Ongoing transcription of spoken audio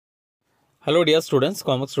Hello dear students,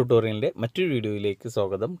 കോമക്സ് ട്യൂട്ടോറിയലിൻ്റെ മറ്റൊരു വീഡിയോയിലേക്ക്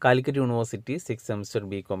സ്വാഗതം. Calicut university 6th semester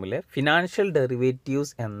ബികോമിലെ financial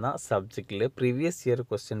derivatives എന്ന സബ്ജക്റ്റിൽ പ്രീവിയസ് ഇയർ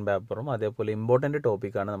ക്വസ്റ്റ്യൻ പേപ്പറും അതേപോലെ ഇമ്പോർട്ടൻ്റ്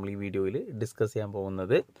ടോപ്പിക്കാണ് നമ്മൾ ഈ വീഡിയോയിൽ ഡിസ്കസ് ചെയ്യാൻ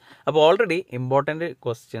പോകുന്നത്. അപ്പോൾ ഓൾറെഡി ഇമ്പോർട്ടൻ്റ്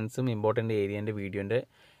ക്വസ്റ്റ്യൻസും ഇമ്പോർട്ടൻ്റ് ഏരിയൻ്റെ വീഡിയോൻ്റെ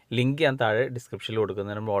ലിങ്ക് ഞാൻ താഴെ ഡിസ്ക്രിപ്ഷനിൽ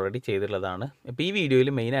കൊടുക്കുന്നത് നമ്മൾ ഓൾറെഡി ചെയ്തിട്ടുള്ളതാണ്. അപ്പോൾ ഈ വീഡിയോയിൽ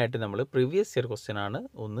മെയിനായിട്ട് നമ്മൾ പ്രീവിയസ് ഇയർ ക്വസ്റ്റ്യൻ ആണ്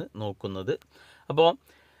ഒന്ന് നോക്കുന്നത്. അപ്പോൾ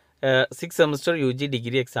 6th semester UG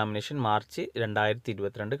degree examination March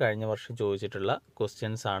 2022 കഴിഞ്ഞ വർഷം ചോദിച്ചിട്ടുള്ള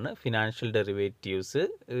ക്വസ്റ്റ്യൻസ് ആണ്. ഫിനാൻഷ്യൽ ഡെറിവേറ്റീവ്സ്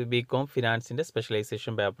ബികോം ഫിനാൻസിൻ്റെ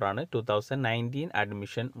സ്പെഷ്യലൈസേഷൻ പേപ്പറാണ്. 2019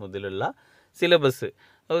 അഡ്മിഷൻ മുതലുള്ള സിലബസ്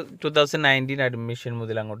 2019 അഡ്മിഷൻ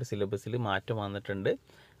മുതൽ അങ്ങോട്ട് സിലബസിൽ മാറ്റം വന്നിട്ടുണ്ട്.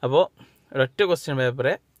 അപ്പോൾ ഒരൊറ്റ ക്വസ്റ്റ്യൻ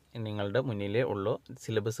പേപ്പറെ നിങ്ങളുടെ മുന്നിലേ ഉള്ളൂ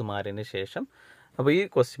സിലബസ് മാറിയതിന് ശേഷം. അപ്പോൾ ഈ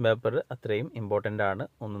ക്വസ്റ്റ്യൻ പേപ്പർ അത്രയും ഇമ്പോർട്ടൻ്റ് ആണ്,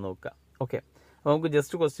 ഒന്ന് നോക്കുക. ഓക്കെ, അപ്പോൾ നമുക്ക്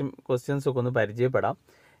ജസ്റ്റ് ക്വസ്റ്റ്യൻസ് ഒക്കെ ഒന്ന് പരിചയപ്പെടാം.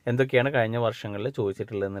 എന്തൊക്കെയാണ് കഴിഞ്ഞ വർഷങ്ങളിൽ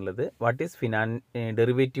ചോദിച്ചിട്ടുള്ളത് എന്നുള്ളത്. വാട്ട് ഈസ്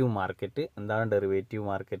ഡെറിവേറ്റീവ് മാർക്കറ്റ്, എന്താണ് ഡെറിവേറ്റീവ്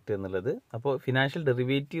മാർക്കറ്റ് എന്നുള്ളത്. അപ്പോൾ ഫിനാൻഷ്യൽ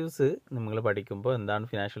ഡെറിവേറ്റീവ്സ് നിങ്ങൾ പഠിക്കുമ്പോൾ എന്താണ്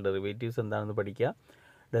ഫിനാൻഷ്യൽ ഡെറിവേറ്റീവ്സ് എന്താണെന്ന് പഠിക്കുക,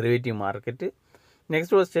 derivative market.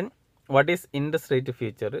 Next question, what is interest rate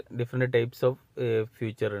future. Different types of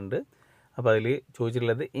future ഉണ്ട്. അപ്പോൾ അതിൽ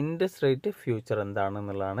ചോദിച്ചിട്ടുള്ളത് interest rate future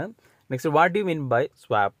എന്താണെന്നുള്ളതാണ്. Next, what you mean by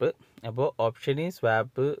swap. അപ്പോൾ ഓപ്ഷന്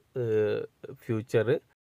സ്വാപ്പ്, ഫ്യൂച്ചർ,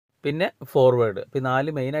 പിന്നെ ഫോർവേഡ്.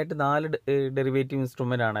 ഇപ്പോൾ മെയിനായിട്ട് 4 ഡെറിവേറ്റീവ്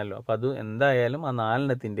ഇൻസ്ട്രുമെൻ്റ് ആണല്ലോ. അപ്പോൾ അത് എന്തായാലും ആ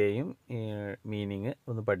 4 മീനിങ്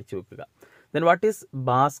ഒന്ന് പഠിച്ചു വെക്കുക. Then what is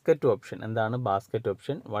basket option, എന്താണ് basket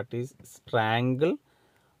option. What is strangle.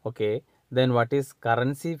 Okay, then what is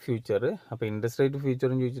currency future. അപ്പോൾ ഇൻട്രസ്റ്റ് റേറ്റ്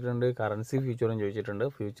ഫ്യൂച്ചറും ചോദിച്ചിട്ടുണ്ട്, കറൻസി ഫ്യൂച്ചറും ചോദിച്ചിട്ടുണ്ട്.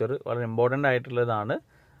 ഫ്യൂച്ചർ വളരെ ഇമ്പോർട്ടൻ്റ് ആയിട്ടുള്ളതാണ്,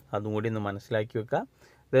 അതും കൂടി ഒന്ന് മനസ്സിലാക്കി വെക്കുക.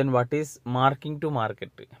 Then what is marking to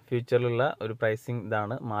market. ഫ്യൂച്ചറിലുള്ള ഒരു പ്രൈസിങ്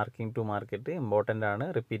ഇതാണ് മാർക്കിംഗ് ടു മാർക്കറ്റ്, ഇമ്പോർട്ടൻ്റ് ആണ്,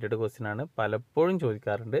 റിപ്പീറ്റഡ് ക്വസ്റ്റ്യൻ ആണ്, പലപ്പോഴും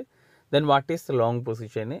ചോദിക്കാറുണ്ട്. Then what is long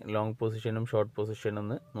position. Long പൊസിഷനും short പൊസിഷനും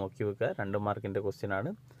ഒന്ന് നോക്കി വെക്കുക, 2 മാർക്കിൻ്റെ ക്വസ്റ്റ്യൻ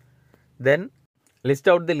ആണ്. Then list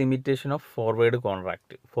out the limitation of forward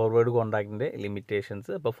contract. Forward കോൺട്രാക്റ്റിൻ്റെ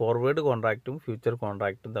limitations. അപ്പോൾ ഫോർവേഡ് കോൺട്രാക്റ്റും ഫ്യൂച്ചർ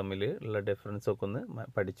കോൺട്രാക്റ്റും തമ്മിൽ ഉള്ള ഡിഫറൻസ് ഒക്കെ ഒന്ന്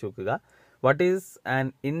പഠിച്ചു വെക്കുക. What is an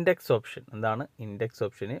index option, എന്താണ് index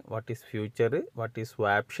option. What is future, what is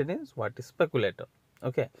സ്വാപ്ഷന്, what is speculator.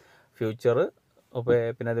 Okay, future,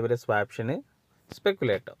 പിന്നെ അതേപോലെ സ്വാപ്ഷന്,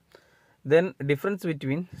 speculator. Then difference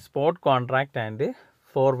between spot contract and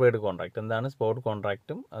forward contract. എന്താണ് സ്പോട്ട്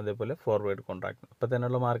കോൺട്രാക്റ്റും അതേപോലെ ഫോർവേഡ് കോൺട്രാക്റ്റും. ഇപ്പോൾ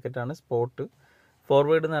തന്നെയുള്ള മാർക്കറ്റാണ് സ്പോട്ട്.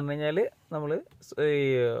 ഫോർവേഡ് എന്ന് പറഞ്ഞു കഴിഞ്ഞാൽ നമ്മൾ ഈ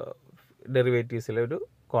ഡെറിവേറ്റീവ്സിലെ ഒരു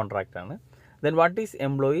കോൺട്രാക്റ്റാണ്. Then what is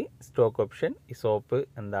employee stock option, ഈ സോപ്പ്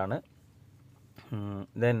എന്താണ്.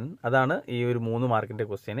 ദെൻ അതാണ് ഈ ഒരു 3 മാർക്കിൻ്റെ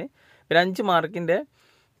ക്വസ്റ്റ്യന്. പിന്നെ 5 മാർക്കിൻ്റെ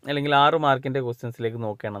അല്ലെങ്കിൽ 6 മാർക്കിൻ്റെ ക്വസ്റ്റ്യൻസിലേക്ക്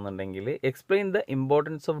നോക്കുകയാണെന്നുണ്ടെങ്കിൽ explain the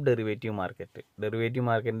importance of derivative market. Derivative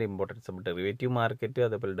മാർക്കറ്റിൻ്റെ ഇമ്പോർട്ടൻസ് ഓഫ് ഡെറിവേറ്റീവ് മാർക്കറ്റ്,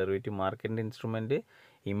 അതേപോലെ ഡെറിവേറ്റീവ് മാർക്കറ്റിൻ്റെ instrument,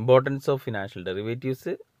 importance of financial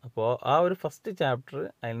derivatives. അപ്പോൾ ആ ഒരു ഫസ്റ്റ് ചാപ്റ്റർ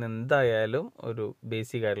അതിൽ നിന്ന് എന്തായാലും ഒരു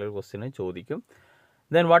ബേസിക് ആയിട്ടുള്ള ക്വസ്റ്റ്യന് ചോദിക്കും.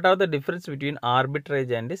 Then what are the difference between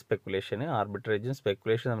arbitrage and speculation. ആർബിട്രേജും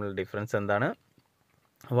speculation തമ്മിലുള്ള ഡിഫറൻസ് എന്താണ്.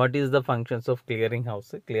 What is the functions of clearing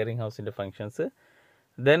house, clearing ഹൗസിൻ്റെ functions.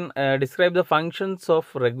 Then describe the functions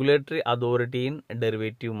of regulatory authority in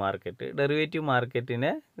derivative market. Derivative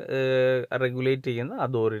മാർക്കറ്റിനെ regulate ചെയ്യുന്ന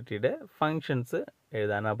അതോറിറ്റിയുടെ functions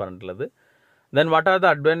എഴുതാനാണ് പറഞ്ഞിട്ടുള്ളത്. Then what are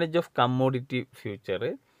the advantage of commodity future.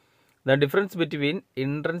 The difference between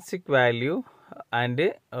intrinsic value and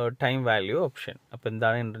time value option. അപ്പോൾ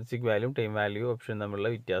എന്താണ് intrinsic value time value option തമ്മിലുള്ള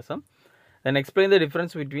വ്യത്യാസം. Then explain the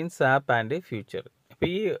difference between sap and future. അപ്പോൾ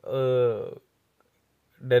ഈ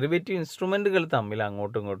derivative ഇൻസ്ട്രുമെൻറ്റുകൾ തമ്മിൽ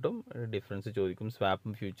അങ്ങോട്ടും ഇങ്ങോട്ടും difference ചോദിക്കും.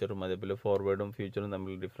 സ്വാപ്പും ഫ്യൂച്ചറും അതേപോലെ ഫോർവേഡും ഫ്യൂച്ചറും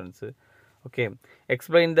തമ്മിൽ difference. Okay,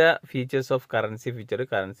 explain the features of currency future.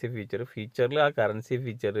 Currency future, ഫ്യൂച്ചറിൽ ആ currency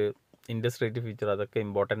feature, interest rate feature, അതൊക്കെ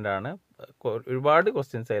ഇമ്പോർട്ടൻ്റ് ആണ്. ഒരുപാട്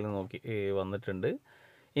ക്വസ്റ്റ്യൻസ് അതിൽ നോക്കി വന്നിട്ടുണ്ട്.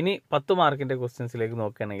 ഇനി 10 മാർക്കിൻ്റെ ക്വസ്റ്റ്യൻസിലേക്ക്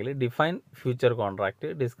നോക്കുകയാണെങ്കിൽ define future contract,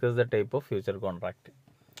 discuss the type of future contract.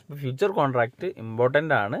 അപ്പോൾ ഫ്യൂച്ചർ കോൺട്രാക്റ്റ്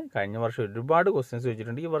ഇമ്പോർട്ടൻ്റ് ആണ്. കഴിഞ്ഞ വർഷം ഒരുപാട് ക്വസ്റ്റ്യൻസ്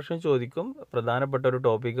ചോദിച്ചിട്ടുണ്ട്, ഈ വർഷം ചോദിക്കും, പ്രധാനപ്പെട്ട ഒരു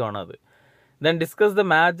ടോപ്പിക്കാണ് അത്. Then discuss the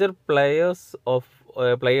major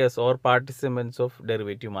players or participants of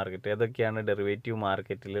derivative market. ഏതൊക്കെയാണ് ഡെറിവേറ്റീവ്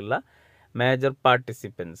മാർക്കറ്റിലുള്ള മേജർ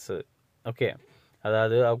പാർട്ടിസിപ്പൻസ്. ഓക്കെ,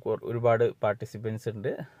 അതായത് ഒരുപാട് പാർട്ടിസിപ്പൻസ്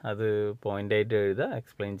ഉണ്ട്, അത് പോയിൻ്റായിട്ട് എഴുതുക,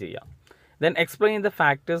 എക്സ്പ്ലെയിൻ ചെയ്യാം. Then explain the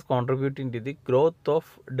factors contributing to the growth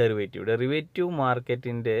of derivative. Derivative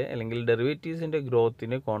മാർക്കറ്റിൻ്റെ അല്ലെങ്കിൽ ഡെറിവേറ്റീവ്സിൻ്റെ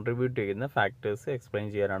ഗ്രോത്തിന് കോൺട്രിബ്യൂട്ട് ചെയ്യുന്ന ഫാക്ടേഴ്സ് എക്സ്പ്ലെയിൻ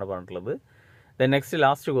ചെയ്യാനാണ് പറഞ്ഞിട്ടുള്ളത്. Then next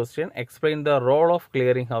last question, explain the role of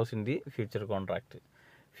clearing house in the future contract.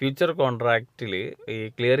 Future കോൺട്രാക്റ്റിൽ ഈ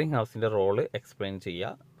ക്ലിയറിംഗ് ഹൗസിൻ്റെ role explain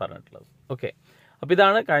ചെയ്യുക പറഞ്ഞിട്ടുള്ളത്. Okay, അപ്പോൾ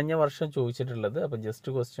ഇതാണ് കഴിഞ്ഞ വർഷം ചോദിച്ചിട്ടുള്ളത്. അപ്പോൾ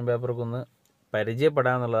ജസ്റ്റ് ക്വസ്റ്റ്യൻ പേപ്പറൊക്കെ ഒന്ന്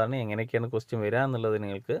പരിചയപ്പെടാമെന്നുള്ളതാണ്. എങ്ങനെയൊക്കെയാണ് ക്വസ്റ്റ്യൻ വരിക എന്നുള്ളത്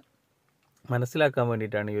നിങ്ങൾക്ക് മനസ്സിലാക്കാൻ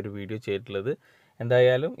വേണ്ടിയിട്ടാണ് ഈ ഒരു വീഡിയോ ചെയ്തിട്ടുള്ളത്.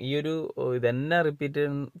 എന്തായാലും ഈ ഒരു ഇതന്നെ റിപ്പീറ്റ്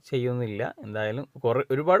ചെയ്യുന്നില്ല. എന്തായാലും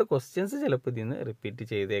ഒരുപാട് ക്വസ്റ്റ്യൻസ് ചിലപ്പോൾ ഇതിൽ നിന്ന് റിപ്പീറ്റ്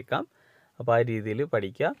ചെയ്തേക്കാം. അപ്പോൾ ആ രീതിയിൽ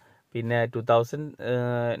പഠിക്കുക. പിന്നെ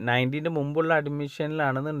 2019 മുമ്പുള്ള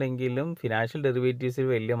അഡ്മിഷനിലാണെന്നുണ്ടെങ്കിലും ഫിനാൻഷ്യൽ ഡെറിവേറ്റീവ്സിൽ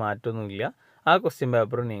വലിയ മാറ്റമൊന്നുമില്ല. ആ ക്വസ്റ്റ്യൻ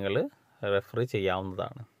പേപ്പർ നിങ്ങൾ റെഫർ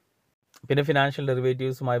ചെയ്യാവുന്നതാണ്. പിന്നെ ഫിനാൻഷ്യൽ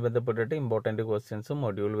ഡെറിവേറ്റീവ്സുമായി ബന്ധപ്പെട്ടിട്ട് ഇമ്പോർട്ടൻറ്റ് ക്വസ്റ്റ്യൻസും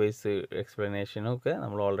മൊഡ്യൂൾ വൈസ് എക്സ്പ്ലനേഷനും ഒക്കെ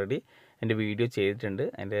നമ്മൾ ഓൾറെഡി എൻ്റെ വീഡിയോ ചെയ്തിട്ടുണ്ട്.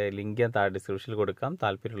 അതിൻ്റെ ലിങ്ക് ഞാൻ താഴെ ഡിസ്ക്രിപ്ഷനിൽ കൊടുക്കാം.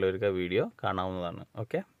 താല്പര്യമുള്ളവർക്ക് ആ വീഡിയോ കാണാവുന്നതാണ്.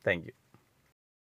 Okay, thank you.